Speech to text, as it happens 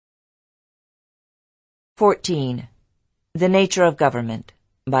14. The Nature of Government,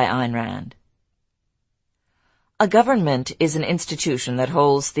 by Ayn Rand. A government is an institution that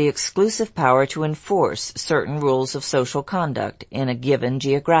holds the exclusive power to enforce certain rules of social conduct in a given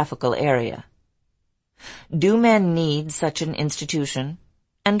geographical area. Do men need such an institution,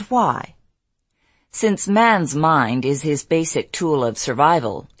 and why? Since man's mind is his basic tool of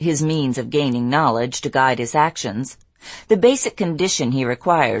survival, his means of gaining knowledge to guide his actions, the basic condition he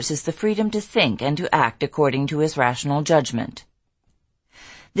requires is the freedom to think and to act according to his rational judgment.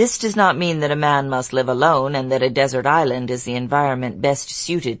 This does not mean that a man must live alone and that a desert island is the environment best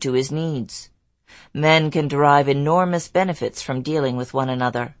suited to his needs. Men can derive enormous benefits from dealing with one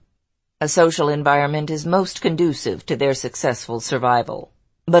another. A social environment is most conducive to their successful survival,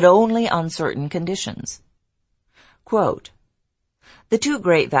 but only on certain conditions. Quote, "The two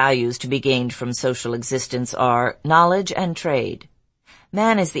great values to be gained from social existence are knowledge and trade.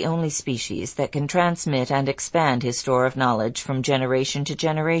 Man is the only species that can transmit and expand his store of knowledge from generation to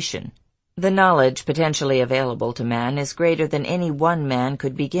generation. The knowledge potentially available to man is greater than any one man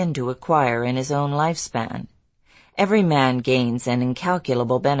could begin to acquire in his own lifespan. Every man gains an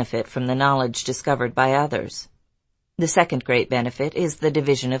incalculable benefit from the knowledge discovered by others. The second great benefit is the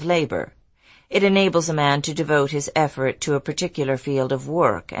division of labor. It enables a man to devote his effort to a particular field of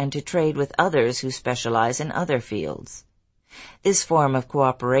work and to trade with others who specialize in other fields. This form of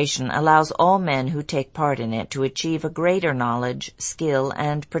cooperation allows all men who take part in it to achieve a greater knowledge, skill,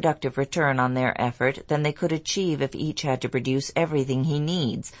 and productive return on their effort than they could achieve if each had to produce everything he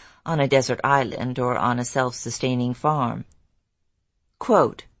needs on a desert island or on a self-sustaining farm."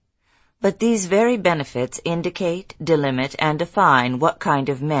 Quote, "But these very benefits indicate, delimit, and define what kind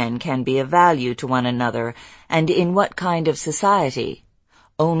of men can be of value to one another and in what kind of society.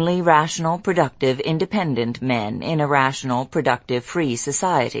 Only rational, productive, independent men in a rational, productive, free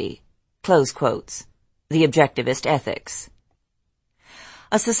society." Close quotes. The Objectivist Ethics.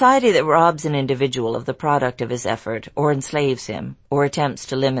 A society that robs an individual of the product of his effort, or enslaves him, or attempts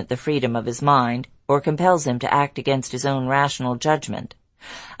to limit the freedom of his mind, or compels him to act against his own rational judgment,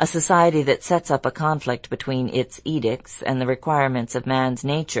 a society that sets up a conflict between its edicts and the requirements of man's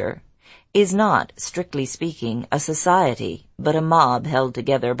nature, is not, strictly speaking, a society, but a mob held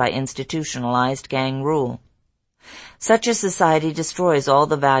together by institutionalized gang rule. Such a society destroys all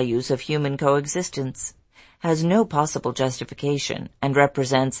the values of human coexistence, has no possible justification, and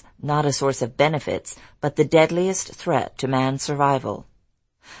represents not a source of benefits, but the deadliest threat to man's survival.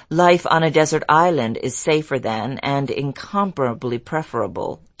 Life on a desert island is safer than, and incomparably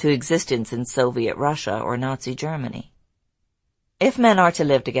preferable, to existence in Soviet Russia or Nazi Germany. If men are to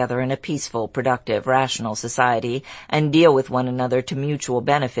live together in a peaceful, productive, rational society and deal with one another to mutual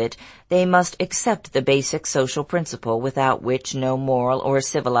benefit, they must accept the basic social principle without which no moral or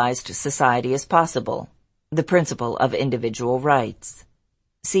civilized society is possible, the principle of individual rights.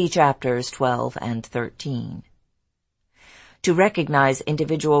 See chapters 12 and 13. To recognize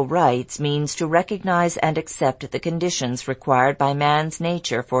individual rights means to recognize and accept the conditions required by man's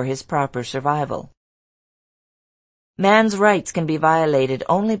nature for his proper survival. Man's rights can be violated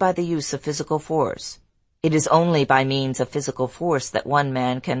only by the use of physical force. It is only by means of physical force that one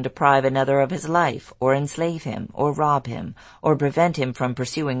man can deprive another of his life, or enslave him, or rob him, or prevent him from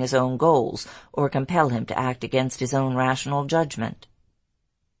pursuing his own goals, or compel him to act against his own rational judgment.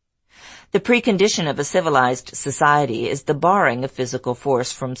 The precondition of a civilized society is the barring of physical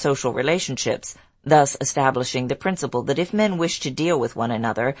force from social relationships, thus establishing the principle that if men wish to deal with one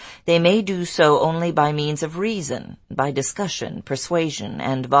another, they may do so only by means of reason, by discussion, persuasion,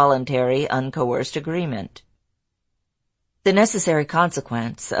 and voluntary, uncoerced agreement. The necessary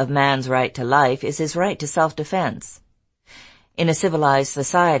consequence of man's right to life is his right to self-defense. In a civilized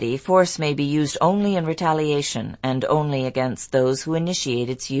society, force may be used only in retaliation and only against those who initiate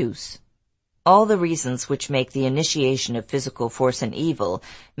its use. All the reasons which make the initiation of physical force an evil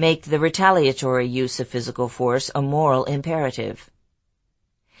make the retaliatory use of physical force a moral imperative.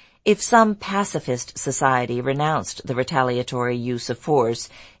 If some pacifist society renounced the retaliatory use of force,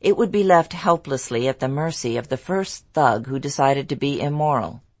 it would be left helplessly at the mercy of the first thug who decided to be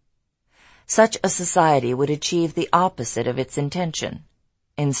immoral. Such a society would achieve the opposite of its intention.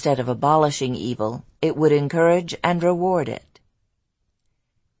 Instead of abolishing evil, it would encourage and reward it.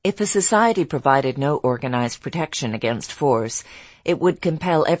 If a society provided no organized protection against force, it would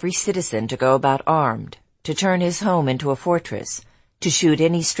compel every citizen to go about armed, to turn his home into a fortress, to shoot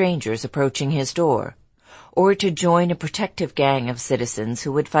any strangers approaching his door, or to join a protective gang of citizens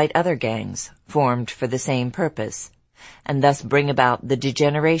who would fight other gangs, formed for the same purpose, and thus bring about the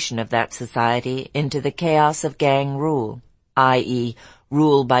degeneration of that society into the chaos of gang rule, i.e.,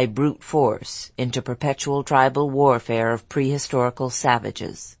 rule by brute force into perpetual tribal warfare of prehistorical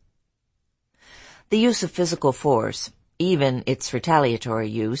savages. The use of physical force, even its retaliatory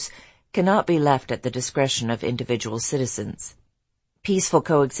use, cannot be left at the discretion of individual citizens. Peaceful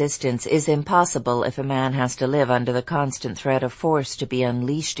coexistence is impossible if a man has to live under the constant threat of force to be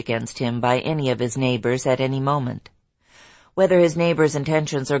unleashed against him by any of his neighbors at any moment. Whether his neighbors'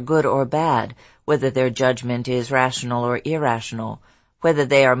 intentions are good or bad, whether their judgment is rational or irrational, whether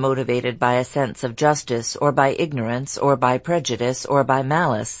they are motivated by a sense of justice or by ignorance or by prejudice or by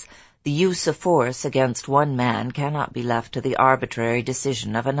malice, the use of force against one man cannot be left to the arbitrary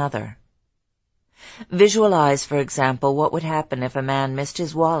decision of another. Visualize, for example, what would happen if a man missed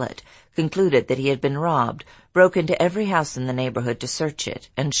his wallet, concluded that he had been robbed, broke into every house in the neighborhood to search it,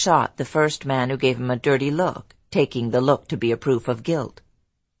 and shot the first man who gave him a dirty look, taking the look to be a proof of guilt.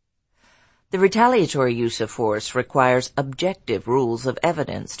 The retaliatory use of force requires objective rules of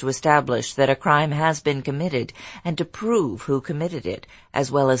evidence to establish that a crime has been committed and to prove who committed it,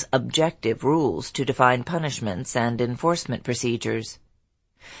 as well as objective rules to define punishments and enforcement procedures.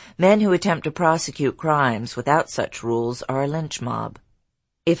 Men who attempt to prosecute crimes without such rules are a lynch mob.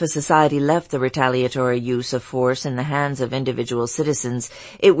 If a society left the retaliatory use of force in the hands of individual citizens,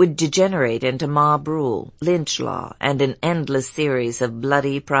 it would degenerate into mob rule, lynch law, and an endless series of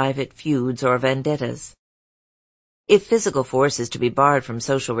bloody private feuds or vendettas. If physical force is to be barred from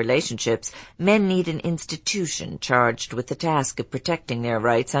social relationships, men need an institution charged with the task of protecting their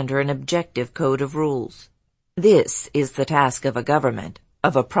rights under an objective code of rules. This is the task of a government,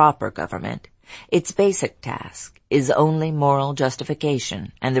 of a proper government. Its basic task is only moral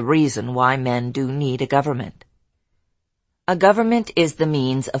justification and the reason why men do need a government. A government is the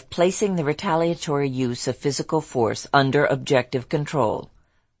means of placing the retaliatory use of physical force under objective control,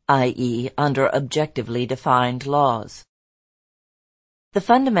 i.e., under objectively defined laws. The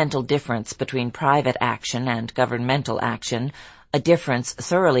fundamental difference between private action and governmental action, a difference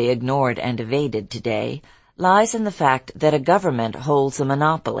thoroughly ignored and evaded today, lies in the fact that a government holds a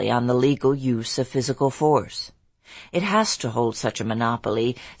monopoly on the legal use of physical force. It has to hold such a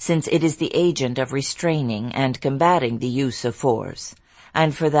monopoly since it is the agent of restraining and combating the use of force,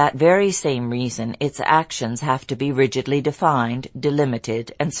 and for that very same reason its actions have to be rigidly defined,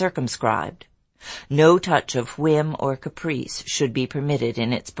 delimited, and circumscribed. No touch of whim or caprice should be permitted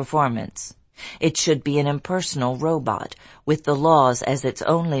in its performance. It should be an impersonal robot, with the laws as its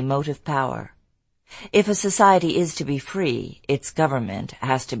only motive power. If a society is to be free, its government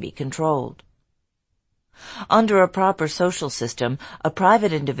has to be controlled. Under a proper social system, a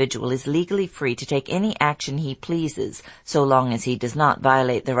private individual is legally free to take any action he pleases, so long as he does not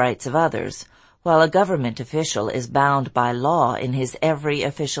violate the rights of others, while a government official is bound by law in his every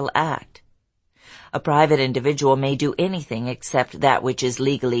official act. A private individual may do anything except that which is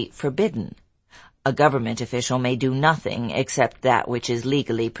legally forbidden. A government official may do nothing except that which is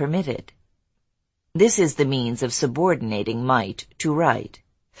legally permitted. This is the means of subordinating might to right.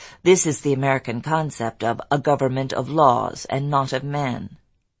 This is the American concept of a government of laws and not of men.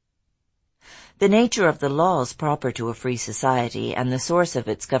 The nature of the laws proper to a free society and the source of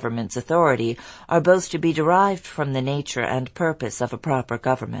its government's authority are both to be derived from the nature and purpose of a proper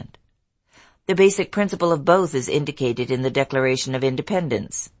government. The basic principle of both is indicated in the Declaration of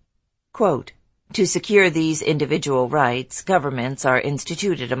Independence. Quote, "To secure these individual rights, governments are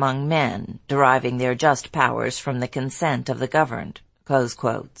instituted among men, deriving their just powers from the consent of the governed." Close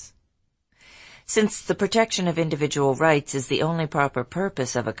quotes. Since the protection of individual rights is the only proper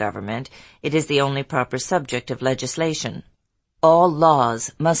purpose of a government, it is the only proper subject of legislation. All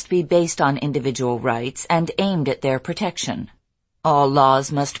laws must be based on individual rights and aimed at their protection. All laws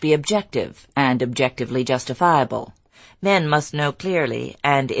must be objective and objectively justifiable. Men must know clearly,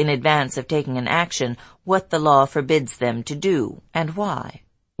 and in advance of taking an action, what the law forbids them to do, and why,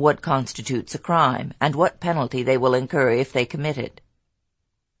 what constitutes a crime, and what penalty they will incur if they commit it.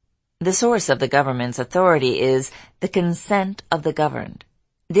 The source of the government's authority is the consent of the governed.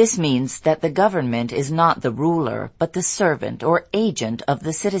 This means that the government is not the ruler, but the servant or agent of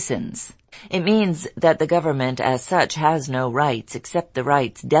the citizens. It means that the government as such has no rights except the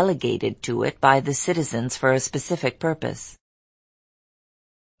rights delegated to it by the citizens for a specific purpose.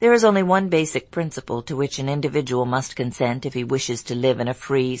 There is only one basic principle to which an individual must consent if he wishes to live in a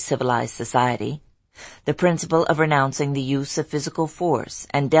free, civilized society: the principle of renouncing the use of physical force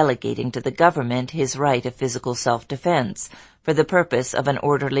and delegating to the government his right of physical self-defense for the purpose of an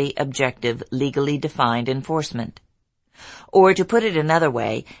orderly, objective, legally defined enforcement. Or, to put it another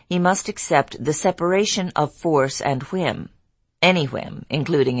way, he must accept the separation of force and whim, any whim,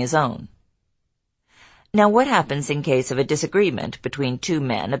 including his own. Now, what happens in case of a disagreement between two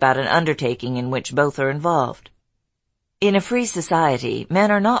men about an undertaking in which both are involved? In a free society,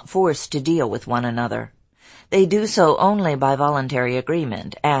 men are not forced to deal with one another. They do so only by voluntary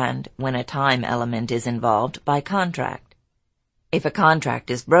agreement and, when a time element is involved, by contract. If a contract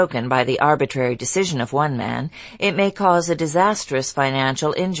is broken by the arbitrary decision of one man, it may cause a disastrous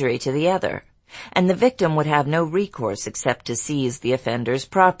financial injury to the other, and the victim would have no recourse except to seize the offender's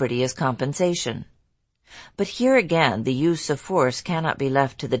property as compensation. But here again, the use of force cannot be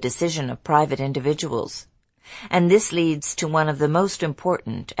left to the decision of private individuals. And this leads to one of the most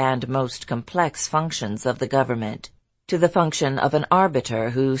important and most complex functions of the government, to the function of an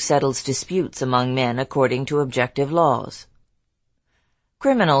arbiter who settles disputes among men according to objective laws.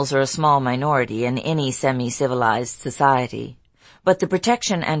 Criminals are a small minority in any semi-civilized society, but the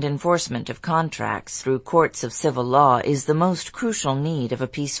protection and enforcement of contracts through courts of civil law is the most crucial need of a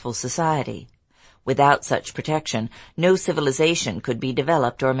peaceful society. Without such protection, no civilization could be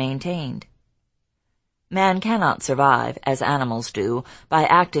developed or maintained. Man cannot survive, as animals do, by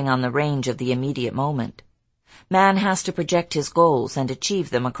acting on the range of the immediate moment. Man has to project his goals and achieve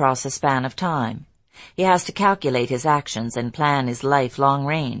them across a span of time. He has to calculate his actions and plan his lifelong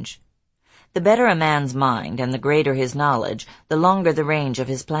range. The better a man's mind and the greater his knowledge, the longer the range of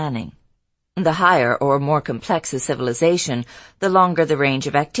his planning. The higher or more complex a civilization, the longer the range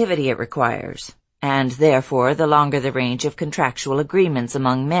of activity it requires, and therefore the longer the range of contractual agreements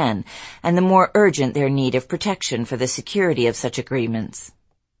among men, and the more urgent their need of protection for the security of such agreements.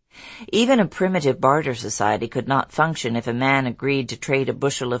 Even a primitive barter society could not function if a man agreed to trade a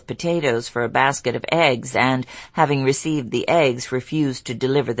bushel of potatoes for a basket of eggs and, having received the eggs, refused to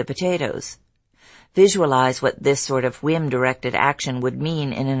deliver the potatoes. Visualize what this sort of whim-directed action would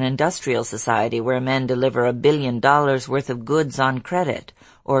mean in an industrial society where men deliver $1 billion worth of goods on credit,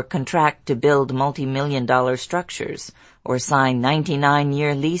 or contract to build multi-million-dollar structures, or sign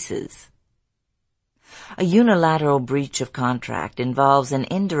 99-year leases. A unilateral breach of contract involves an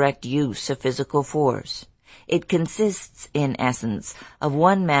indirect use of physical force. It consists, in essence, of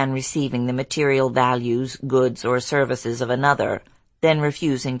one man receiving the material values, goods, or services of another, then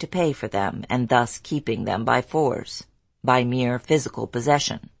refusing to pay for them, and thus keeping them by force, by mere physical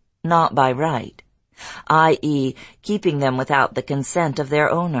possession, not by right, i.e., keeping them without the consent of their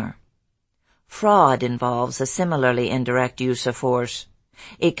owner. Fraud involves a similarly indirect use of force.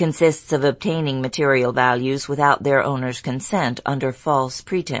 It consists of obtaining material values without their owner's consent under false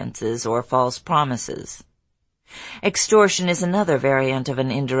pretenses or false promises. Extortion is another variant of an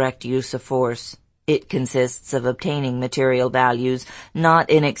indirect use of force. It consists of obtaining material values not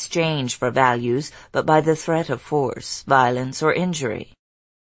in exchange for values, but by the threat of force, violence, or injury.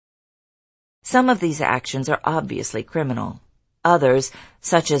 Some of these actions are obviously criminal. Others,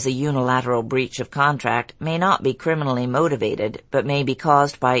 such as a unilateral breach of contract, may not be criminally motivated, but may be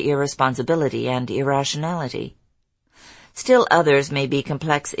caused by irresponsibility and irrationality. Still others may be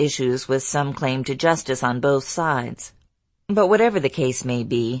complex issues with some claim to justice on both sides. But whatever the case may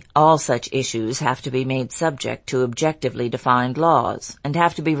be, all such issues have to be made subject to objectively defined laws, and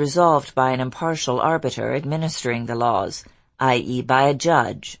have to be resolved by an impartial arbiter administering the laws, i.e. by a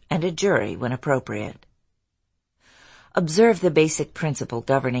judge and a jury when appropriate. Observe the basic principle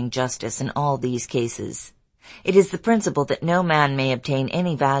governing justice in all these cases. It is the principle that no man may obtain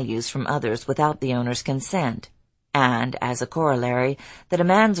any values from others without the owner's consent, and, as a corollary, that a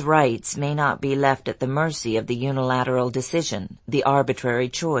man's rights may not be left at the mercy of the unilateral decision, the arbitrary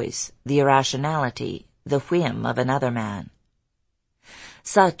choice, the irrationality, the whim of another man.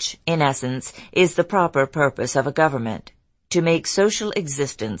 Such, in essence, is the proper purpose of a government, to make social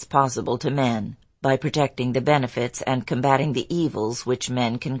existence possible to men, by protecting the benefits and combating the evils which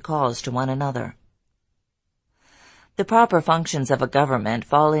men can cause to one another. The proper functions of a government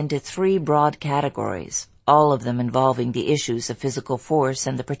fall into three broad categories, all of them involving the issues of physical force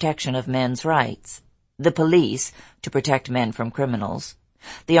and the protection of men's rights. The police, to protect men from criminals.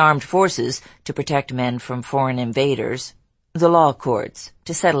 The armed forces, to protect men from foreign invaders. The law courts,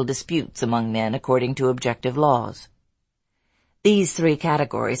 to settle disputes among men according to objective laws. These three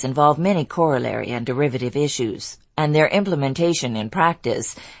categories involve many corollary and derivative issues, and their implementation in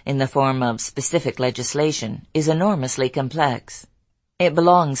practice, in the form of specific legislation, is enormously complex. It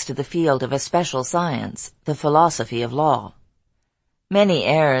belongs to the field of a special science, the philosophy of law. Many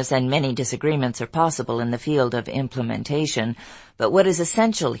errors and many disagreements are possible in the field of implementation, but what is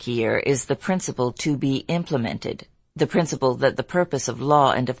essential here is the principle to be implemented, the principle that the purpose of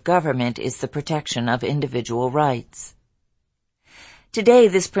law and of government is the protection of individual rights. Today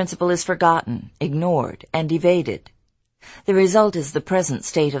this principle is forgotten, ignored, and evaded. The result is the present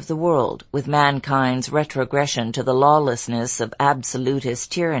state of the world, with mankind's retrogression to the lawlessness of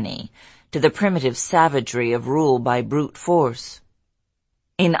absolutist tyranny, to the primitive savagery of rule by brute force.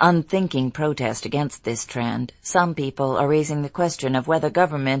 In unthinking protest against this trend, some people are raising the question of whether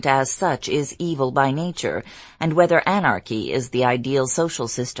government as such is evil by nature, and whether anarchy is the ideal social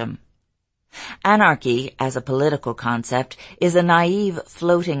system. Anarchy, as a political concept, is a naive,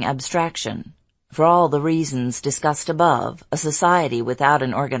 floating abstraction. For all the reasons discussed above, a society without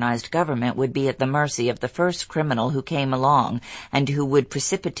an organized government would be at the mercy of the first criminal who came along and who would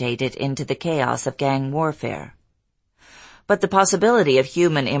precipitate it into the chaos of gang warfare. But the possibility of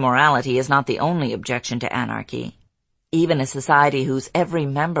human immorality is not the only objection to anarchy. Even a society whose every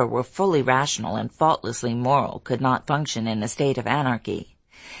member were fully rational and faultlessly moral could not function in a state of anarchy.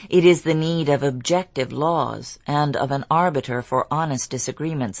 It is the need of objective laws and of an arbiter for honest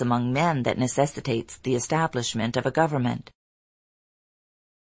disagreements among men that necessitates the establishment of a government.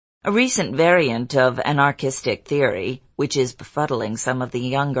 A recent variant of anarchistic theory, which is befuddling some of the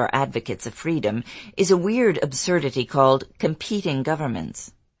younger advocates of freedom, is a weird absurdity called competing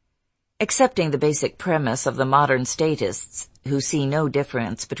governments. Accepting the basic premise of the modern statists, who see no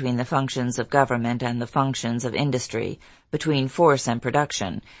difference between the functions of government and the functions of industry, between force and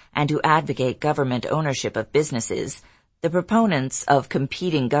production, and who advocate government ownership of businesses, the proponents of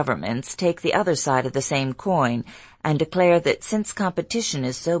competing governments take the other side of the same coin and declare that since competition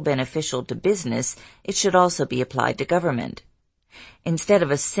is so beneficial to business, it should also be applied to government. Instead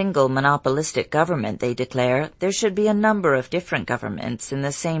of a single monopolistic government, they declare, there should be a number of different governments in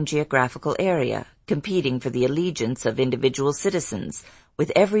the same geographical area, competing for the allegiance of individual citizens,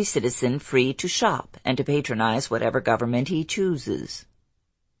 with every citizen free to shop and to patronize whatever government he chooses.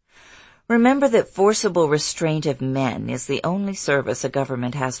 Remember that forcible restraint of men is the only service a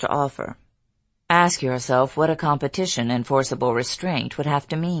government has to offer. Ask yourself what a competition and forcible restraint would have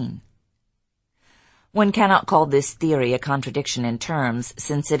to mean. One cannot call this theory a contradiction in terms,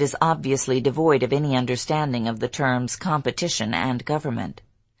 since it is obviously devoid of any understanding of the terms competition and government.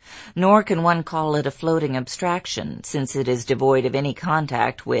 Nor can one call it a floating abstraction, since it is devoid of any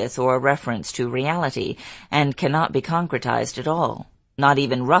contact with or reference to reality, and cannot be concretized at all, not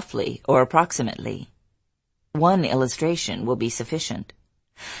even roughly or approximately. One illustration will be sufficient.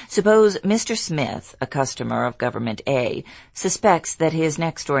 Suppose Mr. Smith, a customer of Government A, suspects that his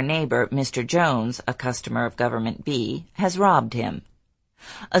next-door neighbor, Mr. Jones, a customer of Government B, has robbed him.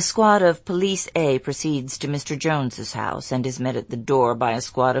 A squad of Police A proceeds to Mr. Jones's house and is met at the door by a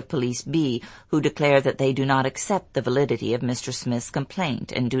squad of Police B, who declare that they do not accept the validity of Mr. Smith's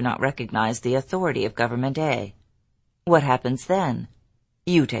complaint and do not recognize the authority of Government A. What happens then?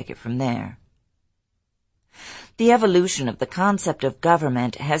 You take it from there. The evolution of the concept of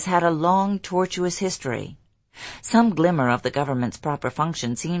government has had a long, tortuous history. Some glimmer of the government's proper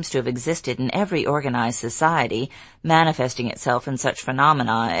function seems to have existed in every organized society, manifesting itself in such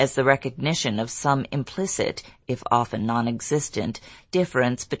phenomena as the recognition of some implicit, if often non-existent,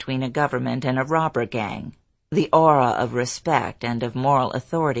 difference between a government and a robber gang, the aura of respect and of moral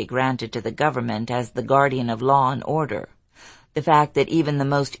authority granted to the government as the guardian of law and order, the fact that even the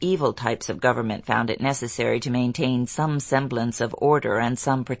most evil types of government found it necessary to maintain some semblance of order and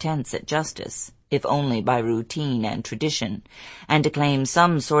some pretense at justice, if only by routine and tradition, and to claim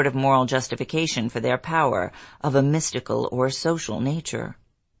some sort of moral justification for their power of a mystical or social nature.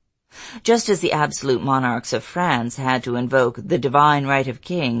 Just as the absolute monarchs of France had to invoke the divine right of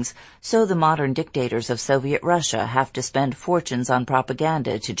kings, so the modern dictators of Soviet Russia have to spend fortunes on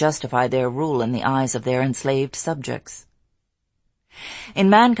propaganda to justify their rule in the eyes of their enslaved subjects. In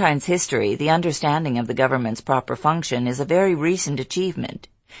mankind's history, the understanding of the government's proper function is a very recent achievement.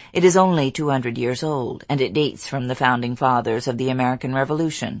 It is only 200 years old, and it dates from the founding fathers of the American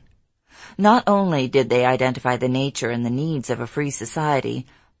Revolution. Not only did they identify the nature and the needs of a free society,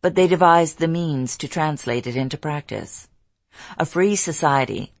 but they devised the means to translate it into practice. A free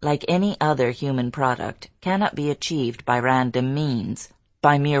society, like any other human product, cannot be achieved by random means,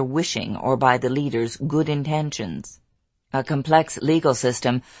 by mere wishing or by the leader's good intentions. A complex legal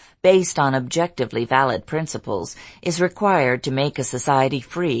system, based on objectively valid principles, is required to make a society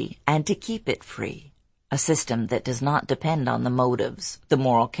free and to keep it free. A system that does not depend on the motives, the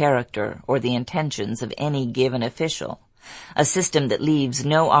moral character, or the intentions of any given official. A system that leaves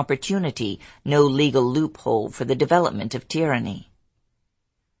no opportunity, no legal loophole for the development of tyranny.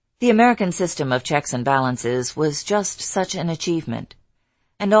 The American system of checks and balances was just such an achievement.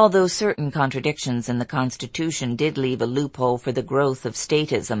 And although certain contradictions in the Constitution did leave a loophole for the growth of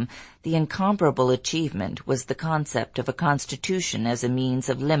statism, the incomparable achievement was the concept of a constitution as a means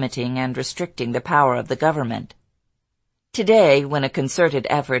of limiting and restricting the power of the government. Today, when a concerted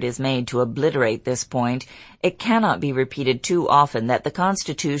effort is made to obliterate this point, it cannot be repeated too often that the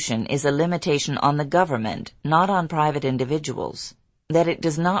Constitution is a limitation on the government, not on private individuals. That it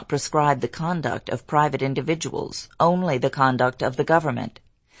does not prescribe the conduct of private individuals, only the conduct of the government.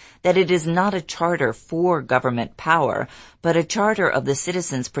 That it is not a charter for government power, but a charter of the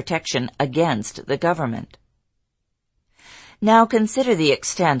citizens' protection against the government. Now consider the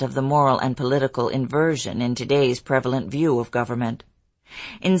extent of the moral and political inversion in today's prevalent view of government.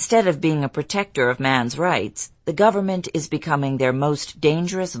 Instead of being a protector of man's rights, the government is becoming their most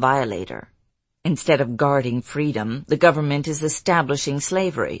dangerous violator. Instead of guarding freedom, the government is establishing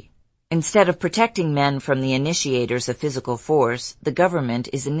slavery. Instead of protecting men from the initiators of physical force, the government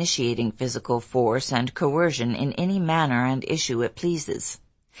is initiating physical force and coercion in any manner and issue it pleases.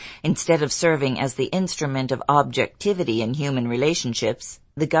 Instead of serving as the instrument of objectivity in human relationships,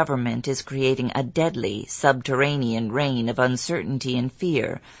 the government is creating a deadly, subterranean reign of uncertainty and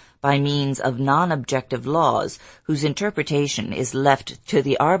fear by means of non-objective laws whose interpretation is left to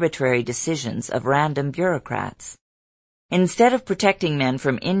the arbitrary decisions of random bureaucrats. Instead of protecting men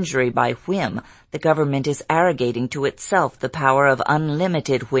from injury by whim, the government is arrogating to itself the power of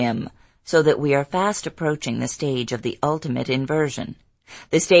unlimited whim, so that we are fast approaching the stage of the ultimate inversion.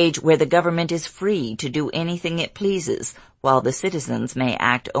 The stage where the government is free to do anything it pleases, while the citizens may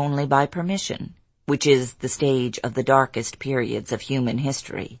act only by permission, which is the stage of the darkest periods of human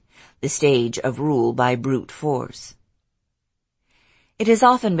history, the stage of rule by brute force. It has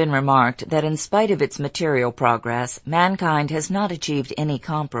often been remarked that in spite of its material progress, mankind has not achieved any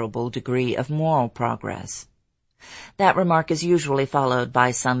comparable degree of moral progress. That remark is usually followed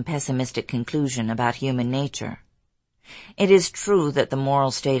by some pessimistic conclusion about human nature. It is true that the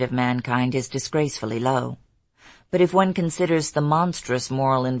moral state of mankind is disgracefully low. But if one considers the monstrous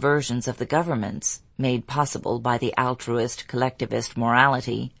moral inversions of the governments, made possible by the altruist collectivist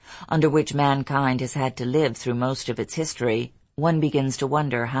morality, under which mankind has had to live through most of its history, one begins to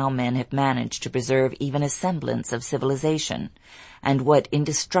wonder how men have managed to preserve even a semblance of civilization, and what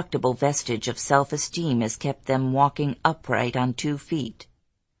indestructible vestige of self-esteem has kept them walking upright on 2 feet.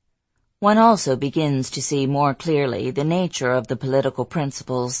 One also begins to see more clearly the nature of the political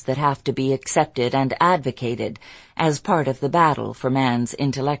principles that have to be accepted and advocated as part of the battle for man's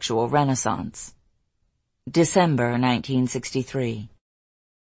intellectual renaissance. December 1963.